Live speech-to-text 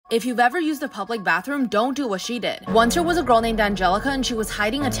If you've ever used a public bathroom, don't do what she did. Once there was a girl named Angelica and she was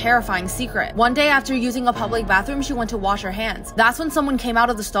hiding a terrifying secret. One day after using a public bathroom, she went to wash her hands. That's when someone came out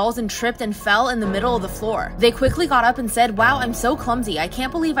of the stalls and tripped and fell in the middle of the floor. They quickly got up and said, "Wow, I'm so clumsy. I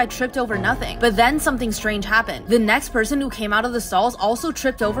can't believe I tripped over nothing." But then something strange happened. The next person who came out of the stalls also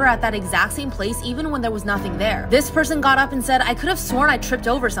tripped over at that exact same place even when there was nothing there. This person got up and said, "I could have sworn I tripped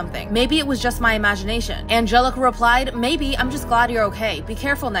over something. Maybe it was just my imagination." Angelica replied, "Maybe, I'm just glad you're okay. Be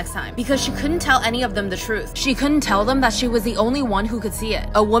careful next time," because she couldn't tell any of them the truth. She couldn't tell them that she was the only one who could see it.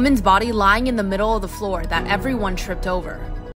 A woman's body lying in the middle of the floor that everyone tripped over.